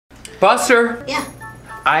Buster. Yeah.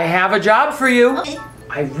 I have a job for you. Okay.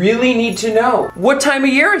 I really need to know. What time of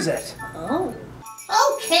year is it? Oh.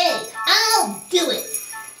 Okay, I'll do it.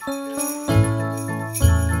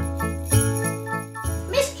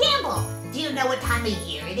 Miss Campbell, do you know what time of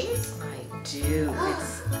year it is? I do.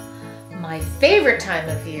 It's my favorite time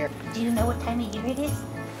of year. Do you know what time of year it is?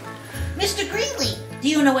 Mr. Greenlee, do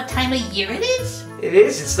you know what time of year it is? It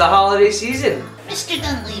is. It's the holiday season. Mr.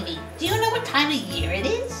 Dunleavy, do you know what time of year it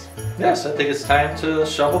is? Yes, I think it's time to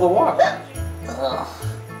shovel the walk. Ugh.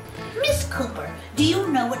 Miss Cooper, do you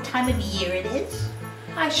know what time of year it is?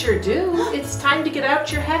 I sure do. It's time to get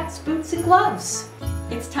out your hats, boots, and gloves.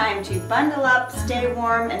 It's time to bundle up, stay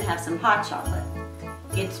warm, and have some hot chocolate.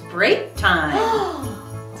 It's break time.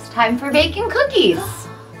 It's time for baking cookies.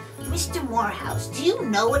 Mr. Morehouse, do you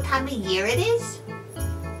know what time of year it is?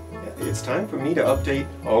 It's time for me to update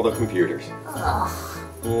all the computers. Ugh.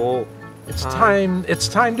 Oh, it's time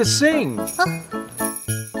to sing.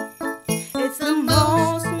 It's the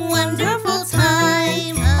most wonderful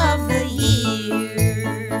time of the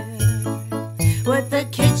year, with the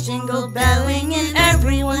kids jingle belling and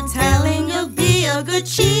everyone telling you'll be a good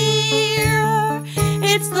cheer.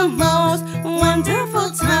 It's the most wonderful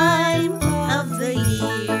time of the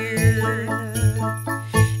year.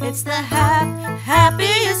 It's the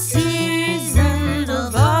happiest season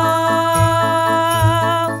of all,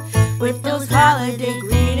 with those holiday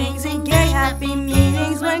greetings and gay happy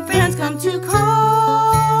meetings when friends come to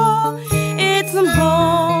call. It's the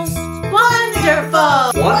most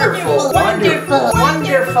Wonderful! Wonderful. Wonderful!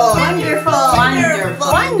 Wonderful! Wonderful!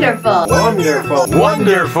 Wonderful. Wonderful!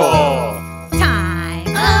 Wonderful.